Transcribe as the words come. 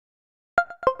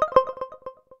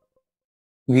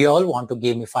We all want to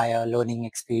gamify our learning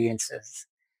experiences,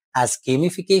 as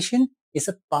gamification is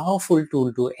a powerful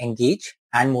tool to engage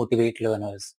and motivate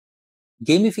learners.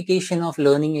 Gamification of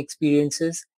learning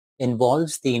experiences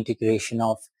involves the integration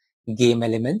of game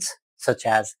elements such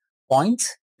as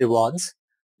points, rewards,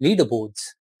 leaderboards,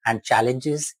 and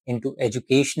challenges into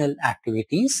educational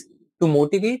activities to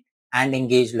motivate and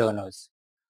engage learners.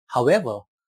 However,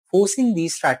 forcing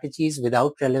these strategies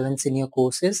without relevance in your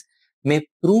courses may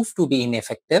prove to be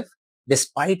ineffective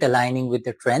despite aligning with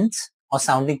the trends or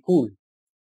sounding cool.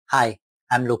 Hi,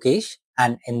 I'm Lokesh,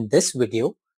 and in this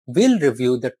video, we'll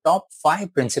review the top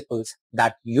 5 principles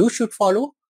that you should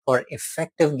follow for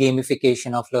effective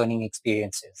gamification of learning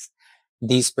experiences.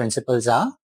 These principles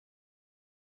are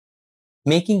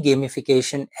making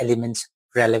gamification elements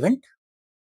relevant,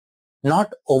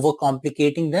 not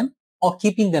overcomplicating them or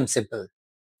keeping them simple,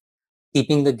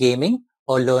 keeping the gaming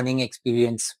or learning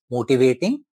experience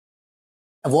motivating,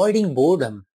 avoiding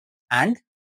boredom, and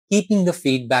keeping the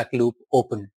feedback loop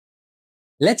open.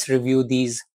 Let's review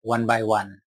these one by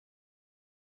one.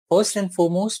 First and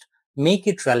foremost, make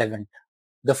it relevant.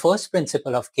 The first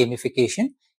principle of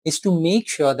gamification is to make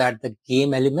sure that the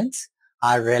game elements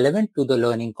are relevant to the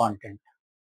learning content.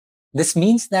 This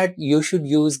means that you should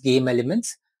use game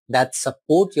elements that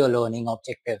support your learning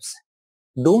objectives.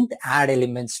 Don't add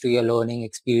elements to your learning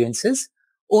experiences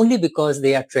only because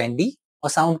they are trendy or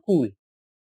sound cool.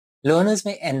 Learners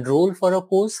may enroll for a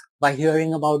course by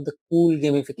hearing about the cool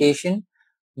gamification,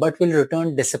 but will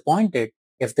return disappointed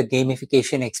if the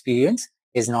gamification experience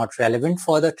is not relevant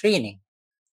for the training.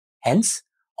 Hence,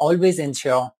 always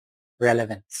ensure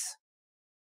relevance.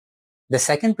 The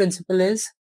second principle is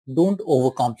don't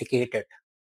overcomplicate it.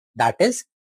 That is,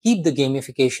 keep the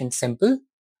gamification simple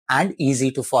and easy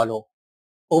to follow.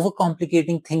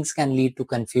 Overcomplicating things can lead to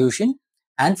confusion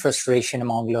and frustration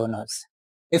among learners.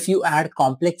 If you add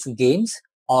complex games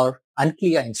or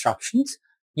unclear instructions,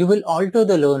 you will alter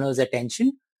the learner's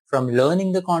attention from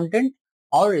learning the content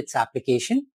or its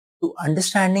application to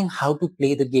understanding how to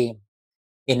play the game.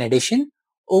 In addition,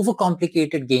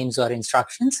 overcomplicated games or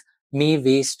instructions may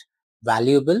waste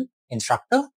valuable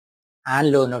instructor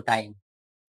and learner time.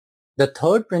 The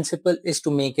third principle is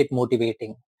to make it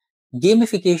motivating.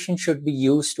 Gamification should be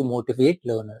used to motivate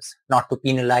learners, not to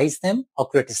penalize them or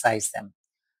criticize them.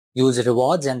 Use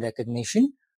rewards and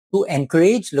recognition to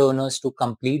encourage learners to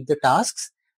complete the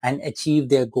tasks and achieve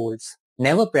their goals.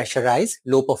 Never pressurize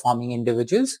low-performing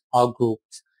individuals or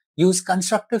groups. Use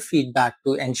constructive feedback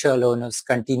to ensure learners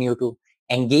continue to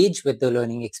engage with the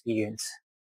learning experience.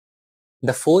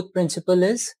 The fourth principle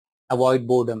is avoid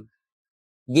boredom.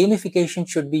 Gamification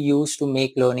should be used to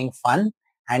make learning fun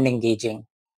and engaging.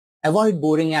 Avoid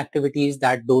boring activities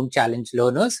that don't challenge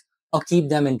learners or keep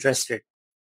them interested.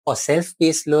 For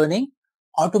self-paced learning,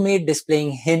 automate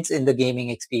displaying hints in the gaming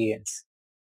experience.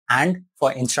 And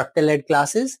for instructor-led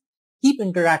classes, keep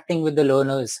interacting with the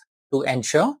learners to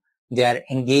ensure they are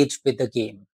engaged with the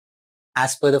game.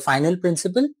 As per the final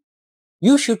principle,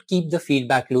 you should keep the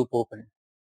feedback loop open.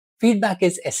 Feedback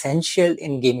is essential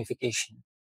in gamification.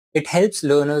 It helps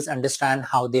learners understand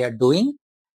how they are doing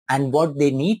and what they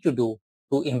need to do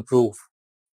to improve.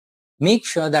 Make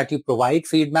sure that you provide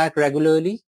feedback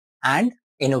regularly and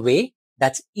in a way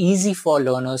that's easy for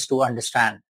learners to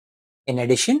understand. In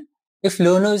addition, if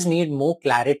learners need more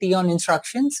clarity on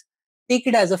instructions, take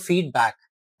it as a feedback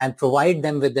and provide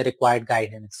them with the required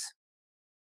guidance.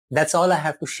 That's all I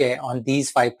have to share on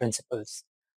these 5 principles.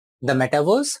 The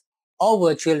metaverse or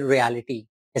virtual reality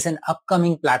is an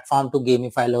upcoming platform to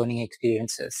gamify learning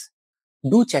experiences.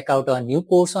 Do check out our new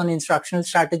course on instructional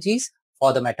strategies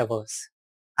for the metaverse.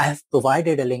 I have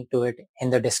provided a link to it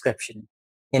in the description.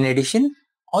 In addition,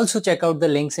 also check out the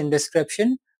links in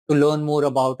description to learn more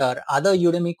about our other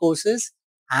Udemy courses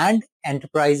and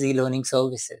enterprise e-learning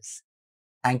services.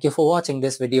 Thank you for watching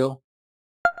this video.